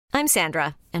I'm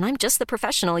Sandra, and I'm just the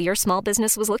professional your small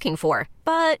business was looking for.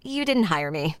 But you didn't hire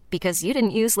me because you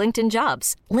didn't use LinkedIn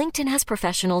Jobs. LinkedIn has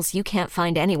professionals you can't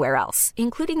find anywhere else,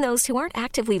 including those who aren't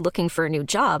actively looking for a new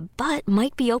job, but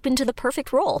might be open to the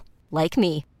perfect role, like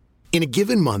me. In a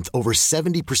given month, over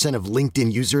 70% of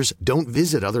LinkedIn users don't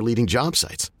visit other leading job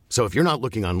sites. So if you're not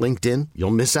looking on LinkedIn,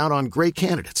 you'll miss out on great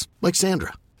candidates like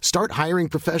Sandra. Start hiring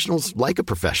professionals like a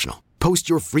professional. Post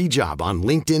your free job on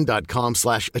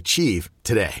linkedin.com/achieve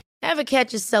today. Ever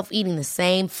catch yourself eating the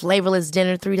same flavorless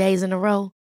dinner 3 days in a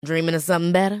row? Dreaming of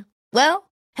something better?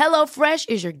 Well, HelloFresh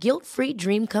is your guilt-free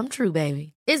dream come true,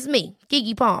 baby. It's me,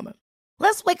 Keke Palmer.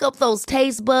 Let's wake up those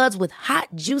taste buds with hot,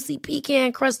 juicy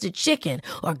pecan-crusted chicken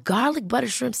or garlic butter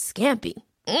shrimp scampi.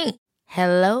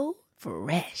 Hello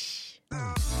Fresh.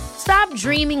 Stop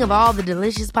dreaming of all the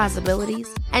delicious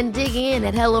possibilities and dig in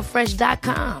at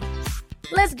HelloFresh.com.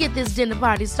 Let's get this dinner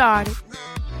party started.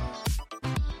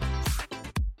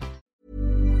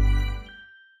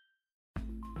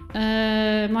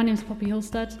 My name's Poppy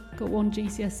Hillstead. Got 1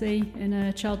 GCSE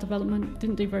in child development.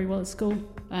 Didn't do very well at school.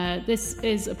 This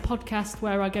is a podcast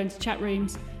where I go into chat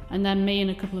rooms and then me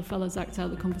and a couple of fellas act out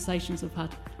the conversations I've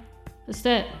had. That's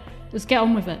it. Let's get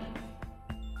on with it.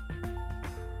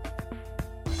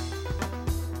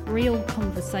 Real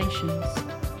conversations.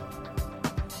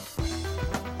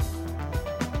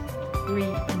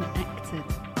 Reenacted.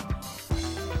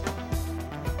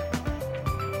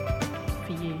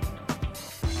 For you.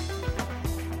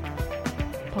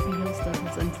 Poppy Hillstead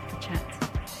has entered the chat.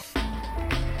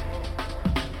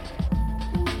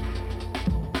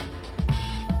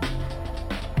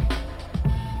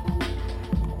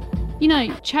 You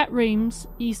know, chat rooms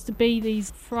used to be these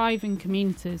thriving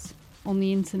communities on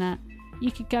the internet.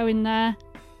 You could go in there,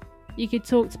 you could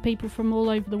talk to people from all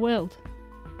over the world.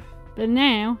 But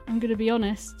now, I'm going to be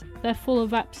honest, they're full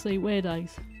of absolute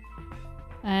weirdos.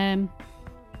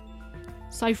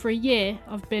 So for a year,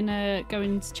 I've been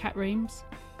going into chat rooms,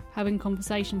 having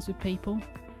conversations with people.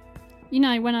 You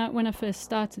know, when I first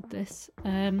started this,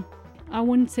 I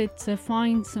wanted to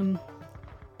find some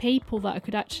people that I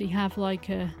could actually have like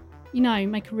a, you know,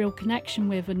 make a real connection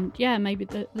with, and yeah, maybe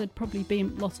there'd probably be a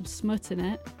lot of smut in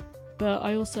it, but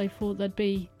I also thought there'd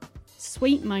be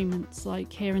sweet moments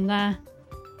like here and there.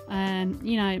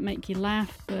 You know, it'd make you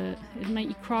laugh, but it'd make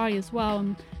you cry as well,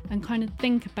 and kind of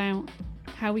think about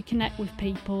how we connect with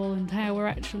people and how we're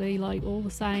actually like all the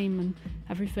same and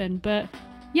everything. But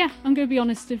yeah, I'm going to be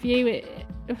honest with you, it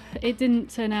didn't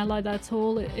turn out like that at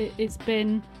all. It's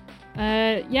been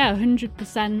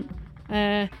 100%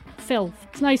 filth.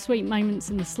 There's no sweet moments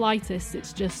in the slightest.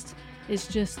 It's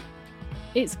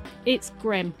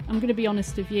grim. I'm going to be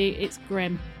honest with you, it's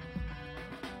grim.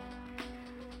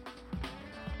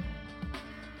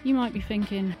 You might be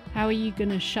thinking, how are you going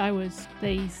to show us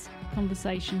these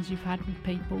conversations you've had with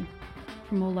people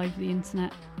from all over the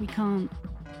internet? We can't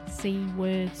see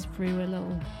words through a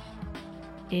little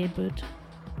earbud,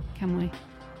 can we?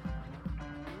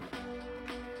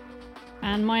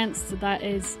 And my answer to that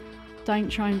is, don't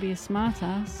try and be a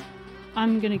smartass.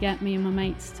 I'm going to get me and my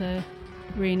mates to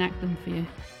reenact them for you.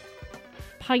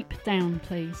 Pipe down,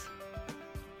 please.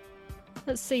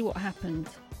 Let's see what happened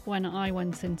when I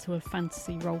went into a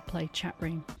fantasy roleplay chat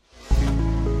room.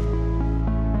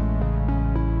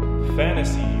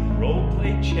 Fantasy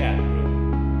roleplay chat room.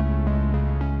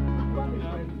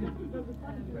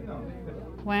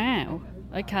 Wow.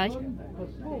 Okay.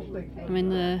 I'm in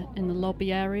the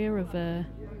lobby area of a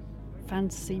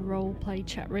fantasy roleplay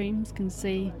chat rooms. Can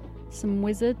see some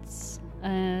wizards.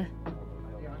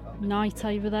 Knight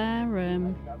over there.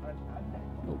 Little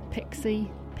pixie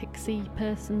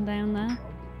person down there.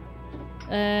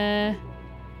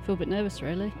 Feel a bit nervous,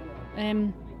 really.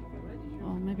 Maybe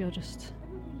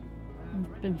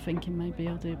I've been thinking maybe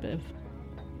I'll do a bit of,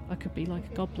 I could be like a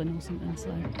goblin or something, so.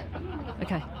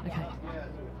 Okay.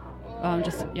 I'm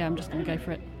just gonna go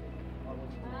for it.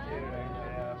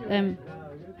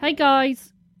 Hey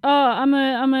guys. Oh,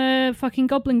 I'm a fucking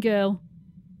goblin girl.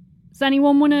 Does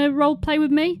anyone want to role play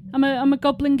with me? I'm a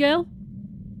goblin girl.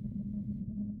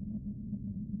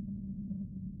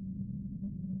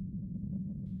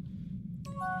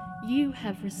 You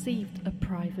have received a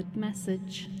private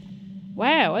message.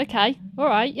 Wow, okay.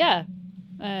 Alright, yeah.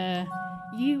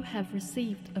 You have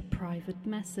received a private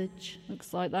message.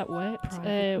 Looks like that worked.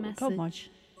 God,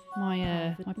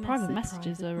 my private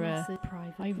messages are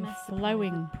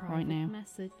overflowing right now.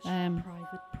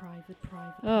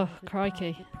 Oh,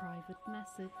 crikey.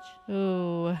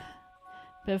 Oh,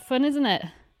 bit of fun, isn't it?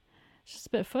 It's just a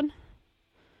bit of fun.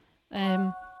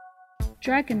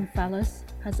 Dragon Fellas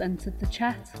has entered the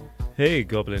chat. Hey,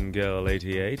 Goblin Girl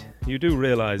 88. You do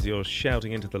realise you're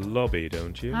shouting into the lobby,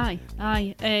 don't you?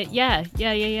 Aye. Yeah.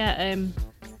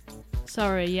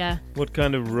 Sorry, yeah. What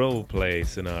kind of role-play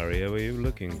scenario are you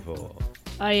looking for?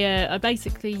 I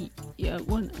basically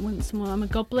want someone. I'm a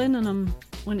goblin, and I'm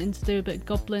wanting to do a bit of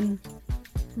goblin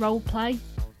role play.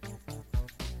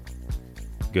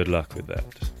 Good luck with that.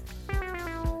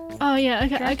 Oh yeah,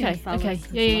 okay.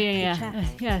 Yeah.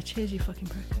 Yeah, cheers, you fucking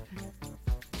prick. Okay.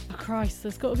 Oh Christ,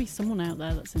 there's got to be someone out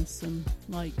there that's in some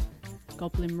like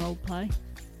goblin role play.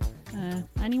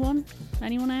 Anyone?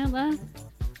 Anyone out there?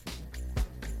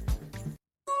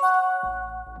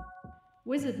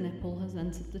 Wizard Nipple has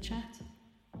entered the chat.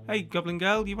 Hey, Goblin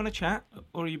Girl, you want to chat?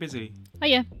 Or are you busy? Oh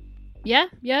yeah.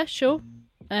 Yeah, sure.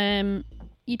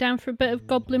 You down for a bit of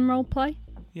goblin role play?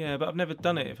 Yeah, but I've never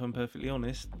done it, if I'm perfectly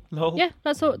honest. Lol. Yeah,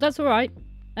 that's all right.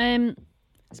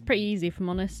 It's pretty easy, if I'm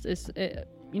honest.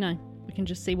 We can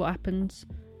just see what happens.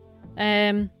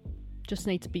 Just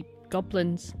need to be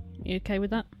goblins. You okay with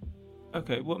that?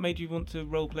 Okay, what made you want to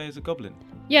roleplay as a goblin?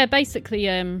 Yeah, basically,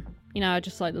 I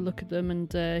just like the look of them, and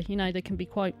they can be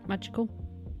quite magical.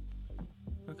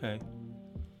 Okay.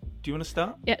 Do you want to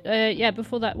start? Yeah.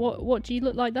 Before that, what do you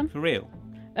look like then? For real?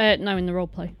 No, in the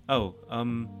roleplay. Oh,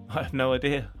 I have no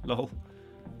idea. Lol.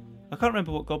 I can't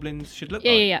remember what goblins should look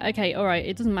like. Yeah. Okay, all right.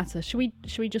 It doesn't matter. Should we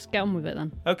just get on with it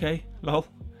then? Okay. Lol.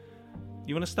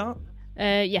 You want to start?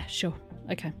 Yeah, sure.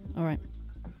 Okay. All right.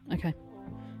 Okay.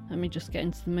 Let me just get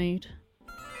into the mood.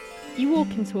 You walk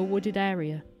into a wooded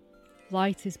area.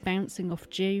 Light is bouncing off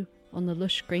dew on the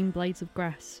lush green blades of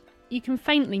grass. You can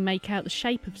faintly make out the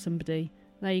shape of somebody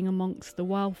laying amongst the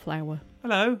wildflower.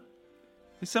 Hello?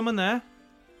 Is someone there?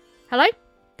 Hello?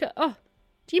 Do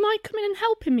you mind coming and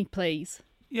helping me, please?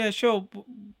 Yeah, sure.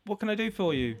 What can I do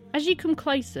for you? As you come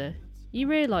closer, you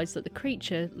realise that the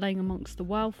creature laying amongst the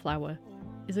wildflower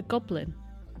is a goblin,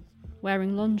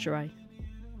 wearing lingerie.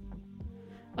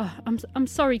 Oh, I'm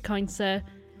sorry, kind sir.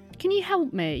 Can you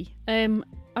help me?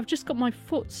 I've just got my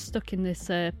foot stuck in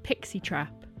this pixie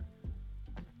trap.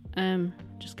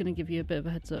 Just going to give you a bit of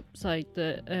a heads up. So,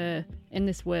 in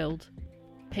this world,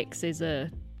 pixies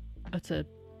are utter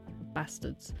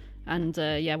bastards. And,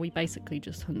 we basically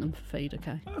just hunt them for feed,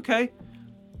 okay? Okay.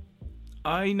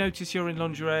 I notice you're in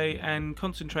lingerie and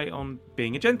concentrate on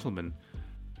being a gentleman.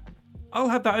 I'll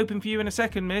have that open for you in a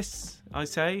second, miss, I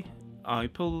say. I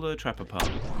pull the trap apart.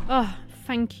 Oh,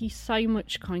 thank you so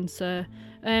much, kind sir.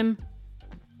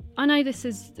 I know this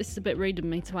is a bit rude of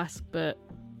me to ask, but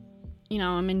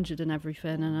I'm injured and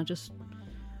everything, and I was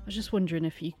just wondering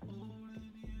if you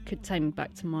could take me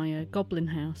back to my goblin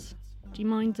house. Do you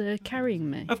mind carrying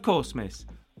me? Of course, miss.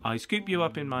 I scoop you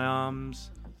up in my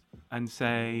arms and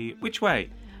say, which way?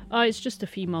 Oh, it's just a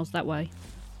few miles that way.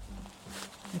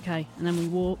 Okay, and then we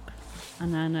walk,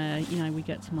 and then we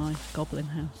get to my goblin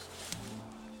house.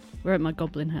 We're at my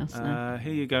goblin house now.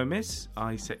 Here you go, miss.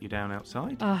 I set you down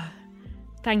outside.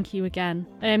 Thank you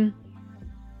again.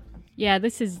 Yeah,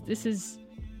 this is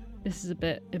a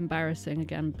bit embarrassing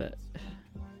again, but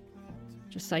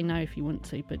just say no if you want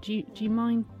to. But do you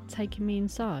mind taking me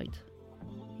inside?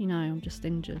 I'm just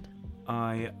injured.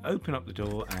 I open up the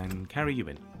door and carry you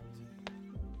in.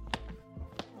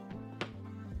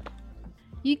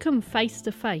 You come face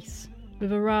to face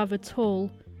with a rather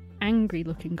tall,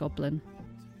 angry-looking goblin.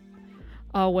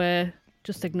 Oh,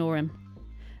 just ignore him.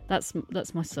 That's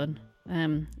my son.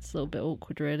 It's a little bit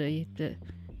awkward, really.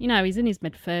 He's in his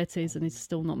mid-30s and he's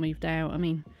still not moved out. I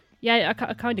mean, yeah,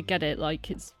 I kind of get it. Like,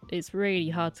 it's really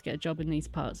hard to get a job in these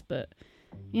parts, but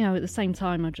at the same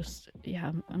time, I'm just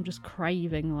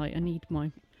craving. Like, I need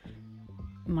my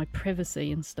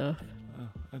privacy and stuff.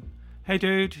 Hey,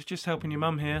 dude, just helping your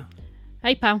mum here.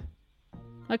 Hey, pal.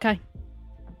 Okay.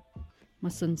 My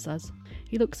son says.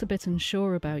 He looks a bit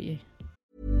unsure about you.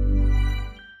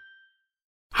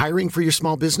 Hiring for your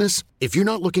small business? If you're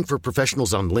not looking for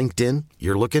professionals on LinkedIn,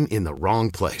 you're looking in the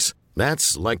wrong place.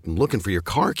 That's like looking for your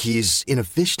car keys in a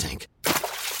fish tank.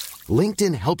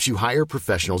 LinkedIn helps you hire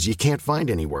professionals you can't find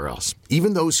anywhere else,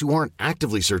 even those who aren't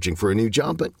actively searching for a new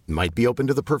job but might be open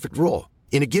to the perfect role.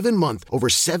 In a given month, over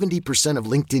 70% of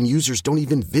LinkedIn users don't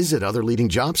even visit other leading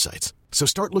job sites. So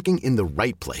start looking in the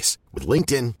right place. With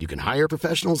LinkedIn, you can hire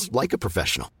professionals like a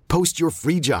professional. Post your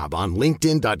free job on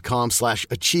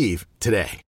linkedin.com/achieve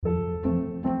today.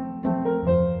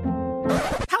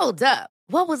 Hold up.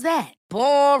 What was that?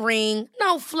 Boring.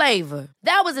 No flavor.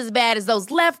 That was as bad as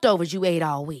those leftovers you ate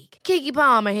all week. Keke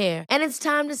Palmer here, and it's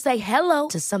time to say hello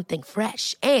to something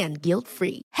fresh and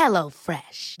guilt-free. Hello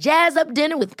Fresh. Jazz up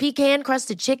dinner with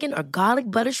pecan-crusted chicken or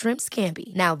garlic butter shrimp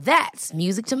scampi. Now that's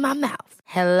music to my mouth.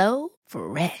 Hello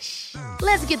Fresh.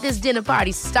 Let's get this dinner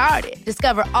party started.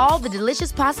 Discover all the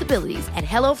delicious possibilities at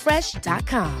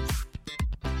HelloFresh.com.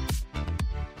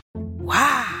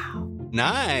 Wow.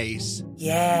 Nice.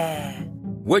 Yeah.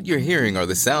 What you're hearing are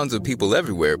the sounds of people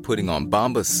everywhere putting on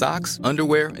Bombas socks,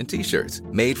 underwear, and T-shirts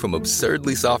made from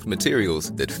absurdly soft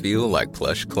materials that feel like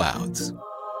plush clouds.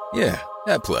 Yeah,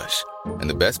 that plush. And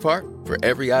the best part? For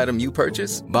every item you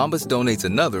purchase, Bombas donates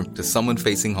another to someone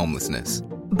facing homelessness.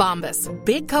 Bombas.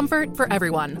 Big comfort for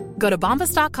everyone. Go to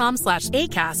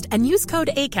bombas.com/ACAST and use code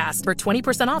ACAST for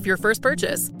 20% off your first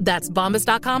purchase. That's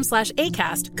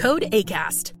bombas.com/ACAST. Code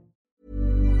ACAST.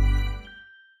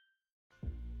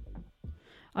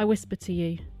 I whisper to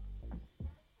you,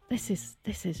 this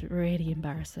is really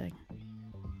embarrassing.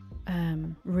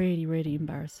 Really, really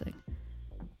embarrassing.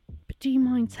 But do you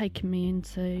mind taking me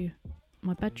into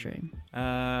my bedroom?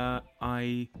 I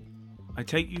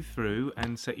take you through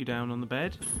and set you down on the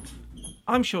bed.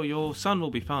 I'm sure your son will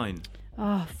be fine.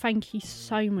 Oh, thank you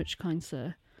so much, kind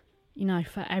sir. You know,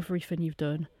 for everything you've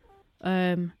done.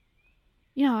 I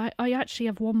actually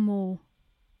have one more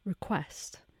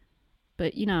request.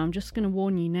 But, you know, I'm just going to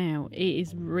warn you now. It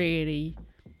is really,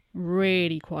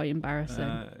 really quite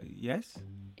embarrassing. Yes?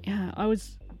 Yeah, I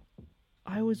was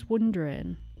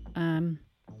wondering,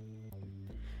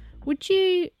 would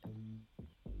you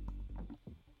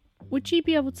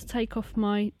be able to take off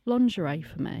my lingerie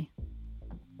for me?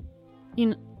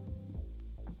 I'm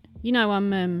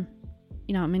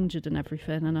injured and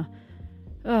everything, and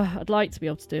I'd like to be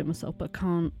able to do it myself, but I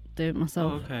can't do it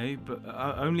myself. Oh, okay, but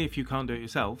only if you can't do it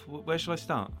yourself. Where shall I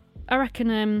start? I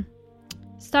reckon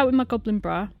start with my goblin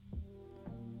bra.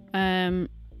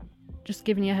 Just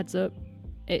giving you a heads up,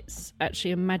 it's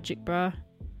actually a magic bra,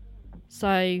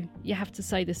 so you have to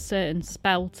say this certain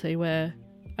spell to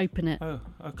open it. Oh,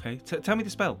 okay. Tell me the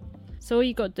spell. So all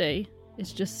you got to do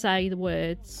is just say the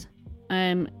words,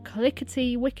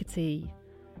 clickety wickety,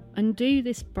 undo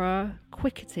this bra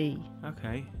quickety.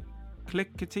 Okay.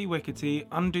 Clickety wickety,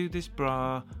 undo this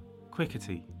bra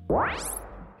quickety.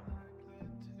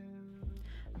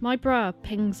 My bra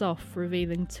pings off,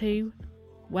 revealing two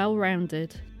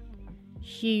well-rounded,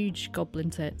 huge goblin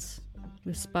tits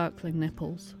with sparkling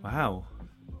nipples. Wow.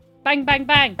 Bang, bang,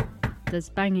 bang! There's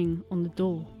banging on the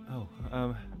door. Oh,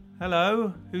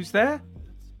 hello? Who's there?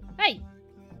 Hey,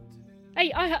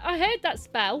 I heard that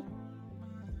spell.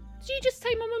 Did you just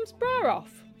take my mum's bra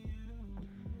off?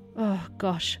 Oh,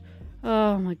 gosh.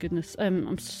 Oh, my goodness.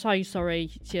 I'm so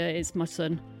sorry. Yeah, it's my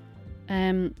son.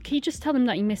 Can you just tell him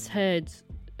that he misheard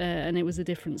and it was a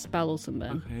different spell or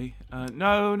something? Okay.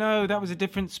 No, that was a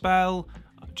different spell.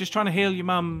 Just trying to heal your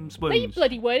mum's wounds. No, you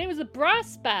bloody weren't. It was a bra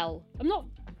spell. I'm not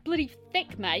bloody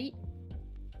thick, mate.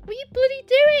 What are you bloody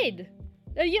doing?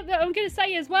 I'm going to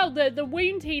say as well, the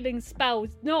wound healing spell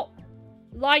is not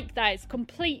like that.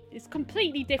 It's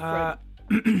completely different.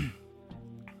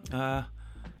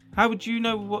 How would you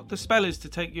know what the spell is to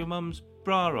take your mum's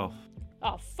bra off?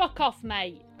 Oh, fuck off,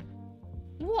 mate.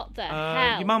 What the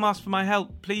hell? Your mum asked for my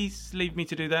help. Please leave me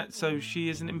to do that so she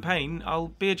isn't in pain. I'll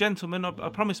be a gentleman, I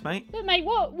promise, mate. But, mate,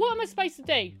 what am I supposed to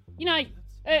do? You know,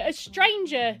 a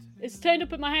stranger has turned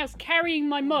up at my house carrying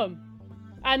my mum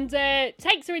and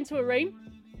takes her into a room.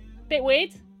 Bit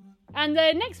weird. And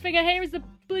the next thing I hear is the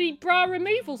bloody bra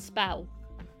removal spell.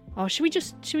 Oh, should we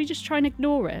just try and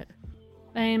ignore it?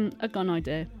 I've got an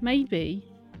idea. Maybe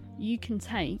you can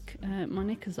take my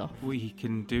knickers off. We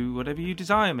can do whatever you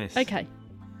desire, miss. Okay.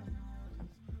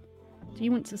 Do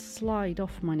you want to slide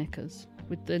off my knickers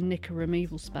with the knicker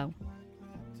removal spell?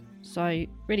 So,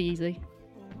 really easy.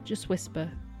 Just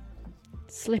whisper,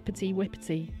 slippity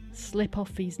whippity, slip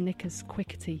off these knickers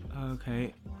quickety.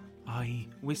 Okay. I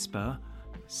whisper,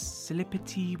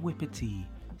 slippity whippity,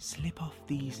 slip off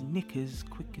these knickers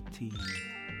quickety.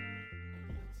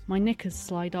 My knickers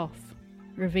slide off,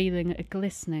 revealing a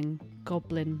glistening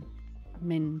goblin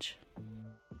minge.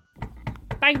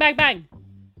 Bang, bang, bang!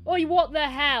 Oi, what the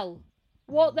hell?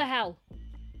 What the hell?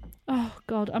 Oh,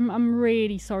 God, I'm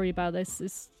really sorry about this.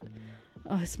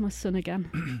 It's my son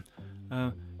again.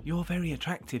 You're very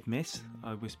attractive, miss,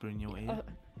 I whisper in your ear.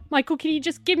 Michael, can you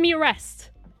just give me a rest?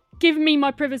 Give me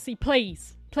my privacy,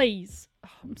 please. Please. Oh,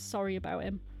 I'm sorry about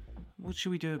him. What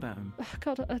should we do about him? Oh,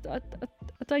 God, I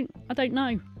don't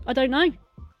know. I don't know.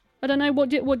 What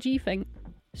do you think?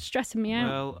 It's stressing me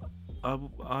out.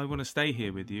 Well, I want to stay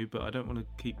here with you, but I don't want to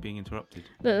keep being interrupted.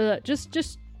 Look, just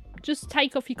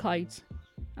take off your clothes,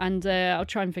 and I'll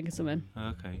try and think of something.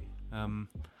 Okay.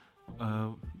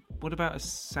 What about a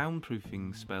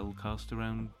soundproofing spell cast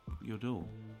around your door?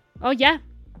 Oh yeah.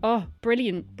 Oh,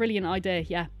 brilliant idea.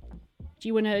 Yeah. Do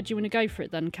you wanna go for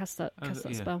it then? Cast that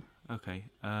spell. Okay.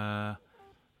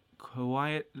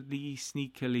 quietly,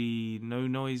 sneakily. No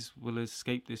noise will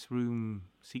escape this room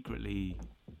secretly.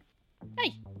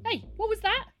 Hey, what was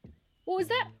that? What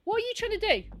are you trying to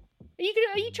do?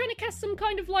 Are you trying to cast some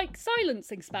kind of like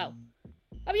silencing spell?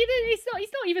 I mean, it's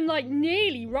not even like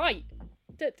nearly right.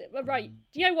 Right.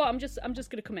 Do you know what? I'm just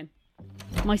gonna come in.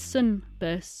 My son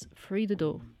bursts through the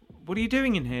door. What are you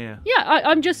doing in here? Yeah,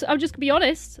 I'm just gonna be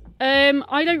honest.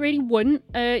 I don't really want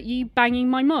you banging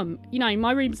my mum. You know,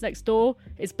 my room's next door.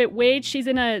 It's a bit weird. She's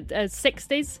in her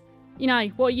 60s. You know,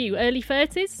 what are you? Early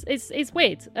 30s? It's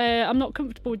weird. I'm not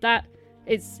comfortable with that.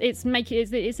 It's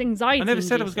anxiety. I never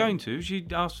said I was going to. She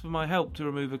asked for my help to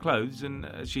remove her clothes, and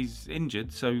she's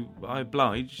injured, so I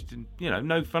obliged. And, you know,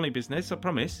 no funny business, I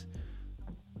promise.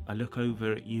 I look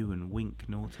over at you and wink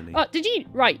naughtily. Oh, did you?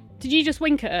 Right. Did you just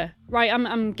wink at her? Right,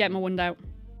 I'm getting my wand out.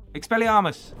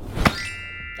 Expelliarmus.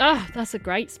 Ah, that's a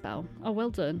great spell. Oh, well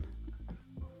done.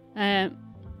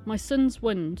 My son's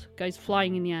wand goes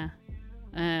flying in the air.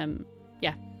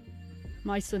 Yeah.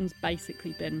 My son's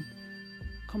basically been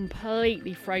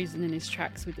completely frozen in his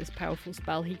tracks with this powerful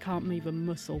spell. He can't move a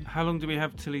muscle. How long do we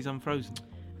have till he's unfrozen?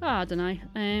 Oh, I don't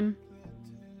know.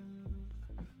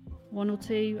 1 or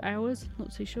 2 hours,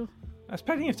 not too sure. That's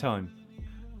plenty of time.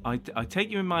 I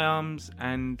take you in my arms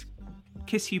and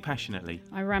kiss you passionately.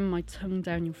 I ram my tongue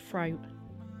down your throat,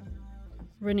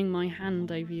 running my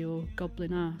hand over your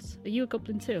goblin ass. Are you a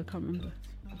goblin too? I can't remember.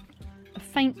 A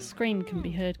faint scream can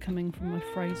be heard coming from my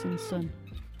frozen son,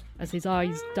 as his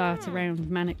eyes dart around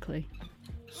manically.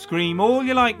 Scream all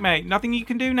you like, mate. Nothing you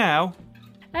can do now.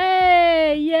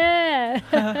 Hey, yeah.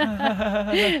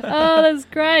 Oh, that's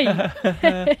great.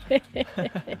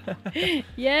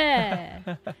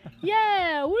 Yeah.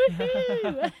 Yeah,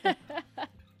 woohoo.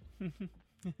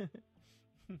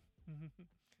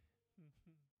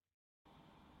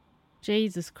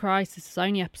 Jesus Christ, this is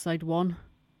only episode 1.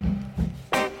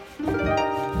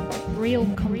 Real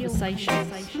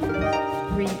conversation.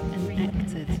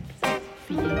 Reenacted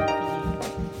for you.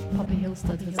 Poppy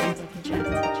Hillstead has entered the chat.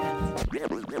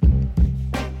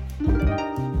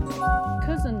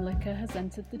 Cousin Liquor has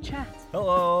entered the chat.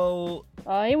 Hello.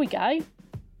 Oh, here we go.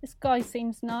 This guy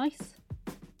seems nice.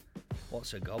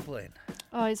 What's a goblin?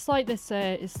 Oh, it's like this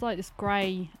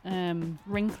grey,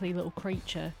 wrinkly little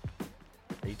creature.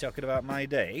 Are you talking about my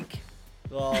dick?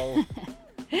 Well.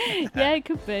 Yeah, it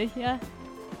could be. Yeah.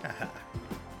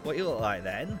 What you look like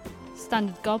then?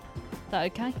 Standard gob. That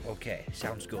okay? Okay,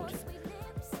 sounds good.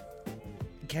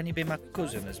 Can you be my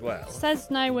cousin as well? Says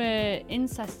no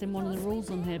incest in one of the rules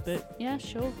on here, but yeah,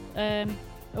 sure. Are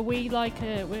we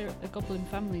we're a goblin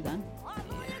family then?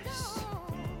 Yes.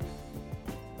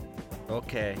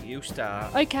 Okay, you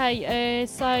start. Okay,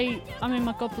 so I'm in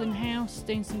my goblin house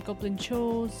doing some goblin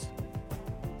chores.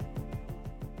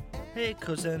 Hey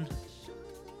cousin,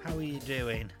 how are you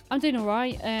doing? I'm doing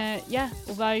alright, yeah,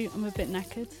 although I'm a bit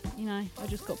knackered, you know, I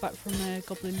just got back from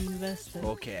Goblin University.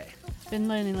 Okay. Been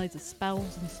learning loads of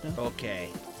spells and stuff. Okay.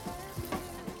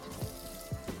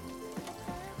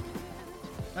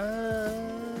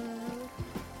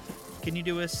 Can you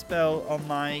do a spell on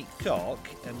my cock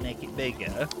and make it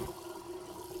bigger?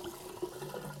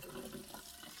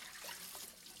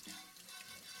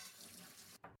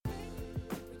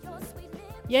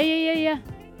 Yeah.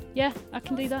 Yeah, I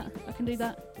can do that.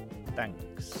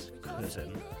 Thanks,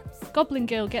 cousin. Goblin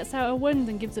girl gets out her wand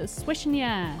and gives it a swish in the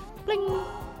air. Bling!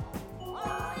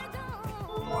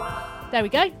 There we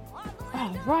go.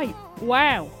 Oh, right.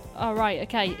 Wow. All right,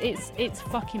 okay. It's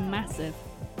fucking massive.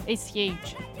 It's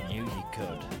huge. Knew you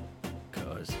could.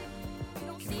 Cause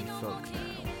can we fuck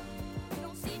now?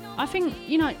 I think,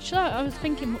 you know, should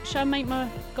I make my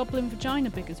goblin vagina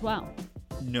big as well?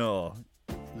 No.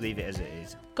 Leave it as it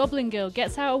is. Goblin girl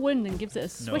gets out her wand and gives it a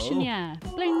swish in the air.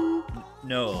 Bling!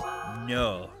 No.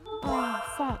 Oh,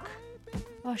 fuck.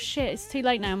 Oh, shit. It's too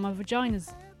late now. My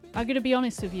vagina's... I'm going to be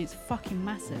honest with you. It's fucking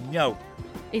massive. No.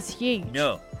 It's huge.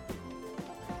 No.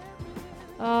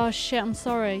 Oh, shit. I'm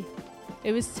sorry.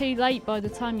 It was too late by the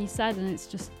time you said, and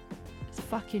it's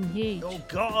fucking huge. Oh,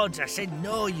 God. I said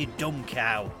no, you dumb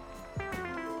cow.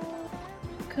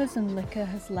 Cousin Liquor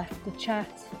has left the chat.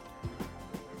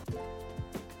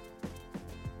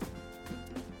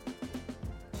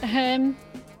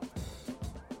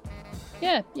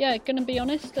 Yeah, gonna be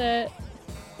honest,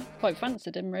 quite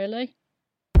fancied him, really.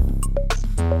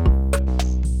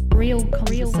 Real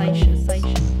conversation.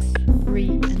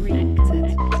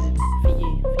 Reenacted for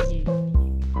you.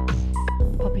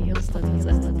 Poppy Hillstead has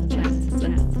entered the chat.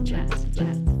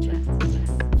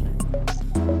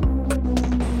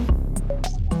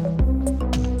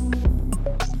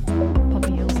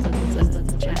 Poppy Hillstead has entered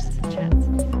the chat.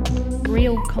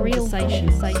 Real conversation.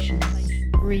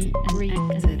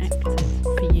 reenacted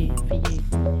for you.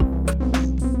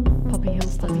 Poppy Hill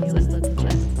Studies under the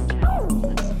chat.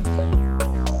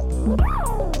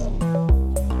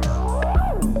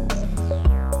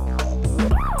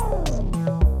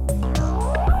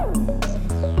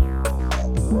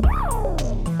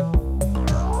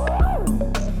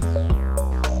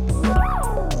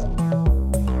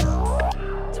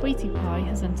 Tweety Pie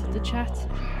has entered the chat.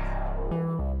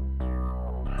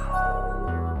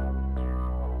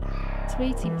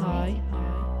 Tweety Pie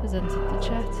has entered the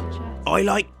chat. I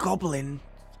like goblins.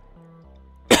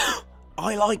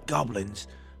 I like goblins,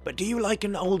 but do you like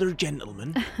an older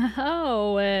gentleman?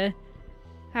 Oh,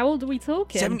 how old are we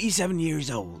talking? 77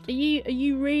 years old. Are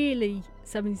you really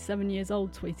 77 years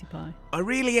old, Tweety Pie? I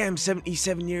really am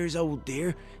 77 years old,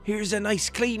 dear. Here's a nice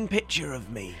clean picture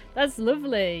of me. That's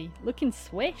lovely. Looking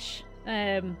swish.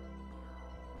 I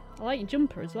like your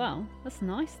jumper as well. That's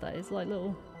nice, that is. Like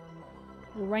little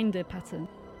reindeer pattern.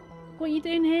 What are you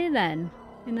doing here then?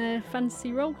 In a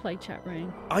fantasy roleplay chat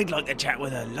room? I'd like to chat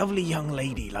with a lovely young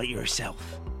lady like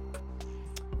yourself.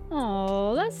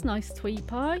 Oh, that's nice, Tweety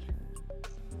Pie.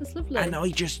 That's lovely. And I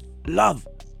just love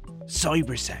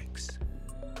cybersex.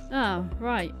 Oh,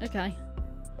 right, okay.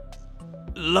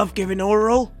 Love giving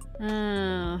oral.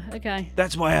 Ah, okay.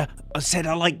 That's why I said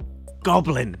I like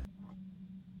goblin.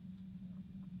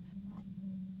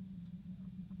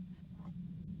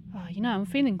 Oh, you know, I'm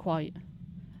feeling quite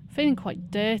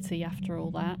dirty after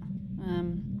all that.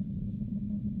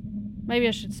 Maybe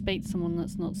I should speak to someone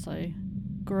that's not so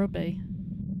grubby.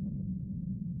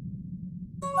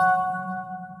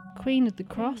 Queen of the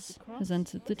Cross has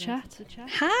entered the chat.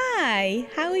 Hi,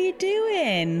 how are you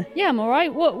doing? Yeah, I'm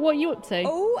alright. What are you up to?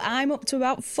 Oh, I'm up to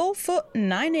about 4 foot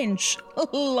 9 inch.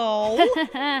 Lol.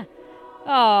 Oh,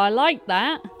 I like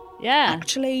that. Yeah.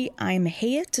 Actually, I'm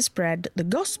here to spread the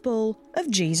gospel of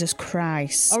Jesus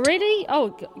Christ. Oh, really? Oh,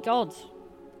 God.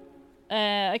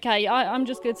 Okay, I'm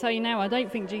just going to tell you now, I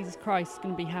don't think Jesus Christ is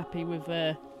going to be happy with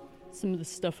some of the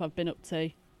stuff I've been up to.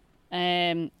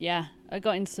 Yeah, I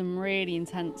got into some really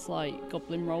intense, like,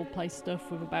 goblin roleplay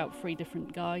stuff with about 3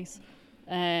 different guys.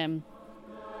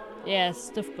 Yeah,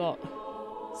 stuff got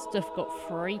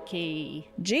freaky.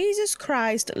 Jesus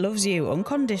Christ loves you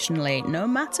unconditionally, no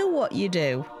matter what you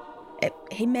do.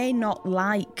 He may not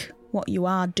like what you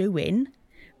are doing,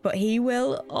 but he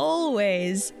will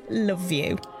always love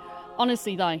you.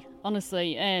 Honestly,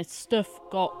 stuff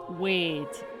got weird.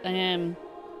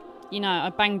 You know, I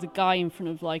banged a guy in front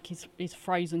of, like, his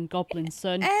frozen goblin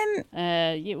son.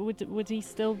 Yeah, would he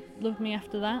still love me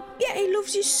after that? Yeah, he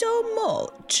loves you so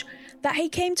much that he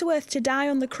came to Earth to die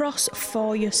on the cross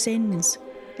for your sins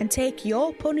and take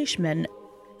your punishment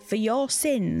for your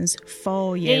sins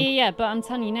for you. Yeah, but I'm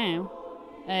telling you now,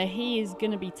 he is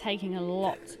going to be taking a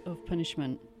lot of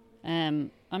punishment. I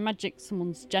magic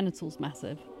someone's genitals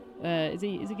massive. Is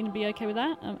he going to be okay with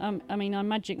that? I mean, I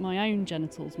magic my own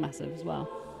genitals massive as well.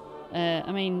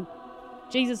 I mean,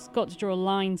 Jesus has got to draw a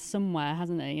line somewhere,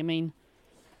 hasn't he? I mean,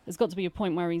 there's got to be a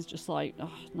point where he's just like,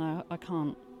 oh, no, I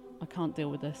can't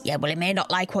deal with this. Yeah, well, he may not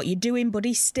like what you're doing, but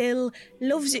he still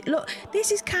loves it. Look,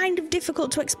 this is kind of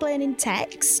difficult to explain in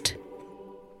text.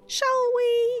 Shall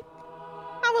we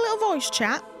have a little voice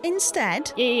chat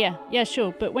instead? Yeah,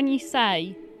 sure. But when you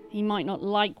say he might not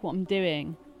like what I'm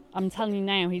doing, I'm telling you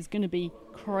now, he's going to be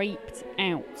creeped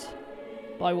out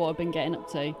by what I've been getting up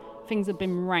to. Things have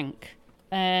been rank.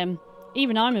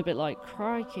 Even I'm a bit like,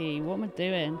 crikey, what am I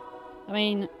doing? I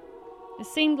mean, it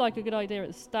seemed like a good idea at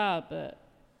the start, but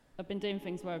I've been doing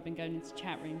things where I've been going into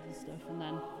chat rooms and stuff and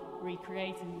then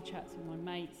recreating the chats with my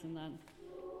mates, and then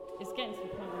it's getting to the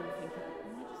point where I'm thinking,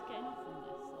 am I just getting off on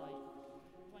this? Like,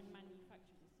 when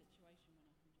manufactured a situation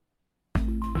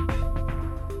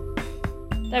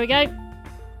when I... There we go.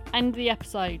 End the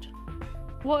episode.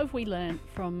 What have we learnt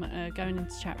from going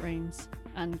into chat rooms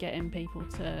and getting people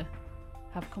to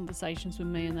have conversations with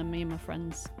me and then me and my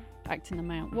friends acting them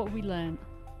out? What have we learnt?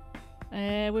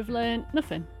 We've learnt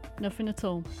nothing at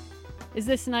all. Is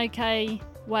this an okay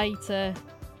way to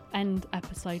end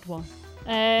episode 1?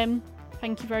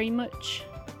 Thank you very much.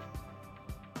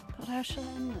 God, how shall I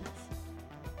end this?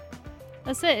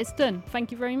 That's it, it's done.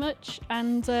 Thank you very much,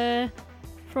 and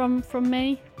from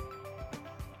me,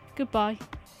 goodbye.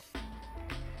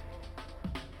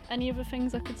 Any other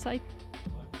things I could say?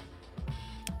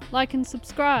 Like and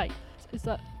subscribe. Is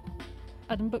that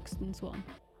Adam Buxton's one?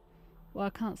 Well, I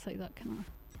can't say that, can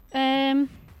I?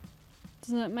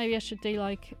 Doesn't it, maybe I should do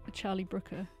like a Charlie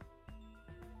Brooker.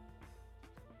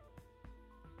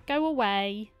 Go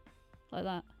away. Like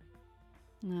that.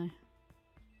 No.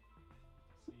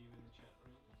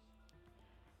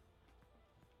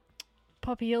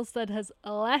 Poppy Ilstead has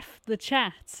left the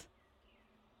chat.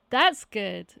 That's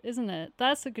good, isn't it?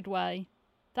 That's a good way.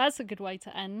 That's a good way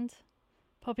to end.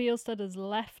 Poppy Ilstead has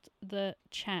left the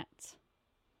chat.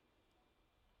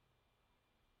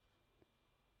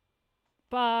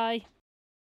 Bye.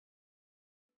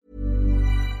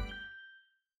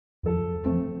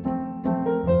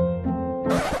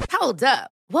 Hold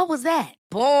up. What was that?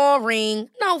 Boring.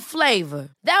 No flavor.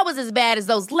 That was as bad as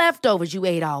those leftovers you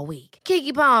ate all week.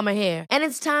 Keke Palmer here, and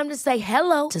it's time to say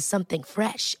hello to something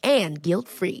fresh and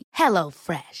guilt-free. Hello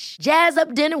Fresh. Jazz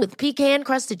up dinner with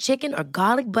pecan-crusted chicken or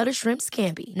garlic butter shrimp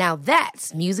scampi. Now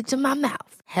that's music to my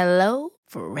mouth. Hello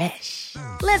Fresh.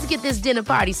 Let's get this dinner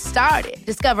party started.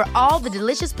 Discover all the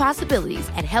delicious possibilities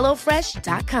at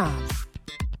HelloFresh.com.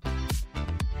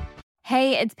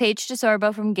 Hey, it's Paige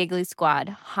DeSorbo from Giggly Squad.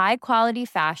 High quality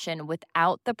fashion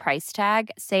without the price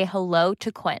tag. Say hello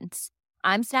to Quince.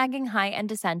 I'm snagging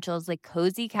high-end essentials like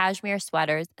cozy cashmere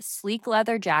sweaters, sleek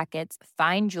leather jackets,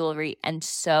 fine jewelry, and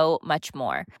so much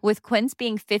more. With Quince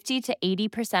being 50 to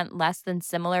 80% less than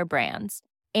similar brands.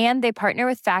 And they partner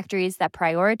with factories that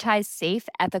prioritize safe,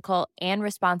 ethical, and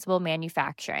responsible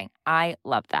manufacturing. I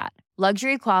love that.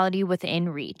 Luxury quality within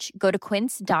reach. Go to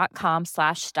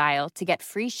quince.com/style to get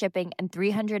free shipping and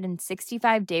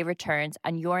 365-day returns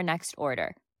on your next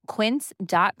order.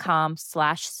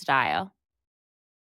 Quince.com/style.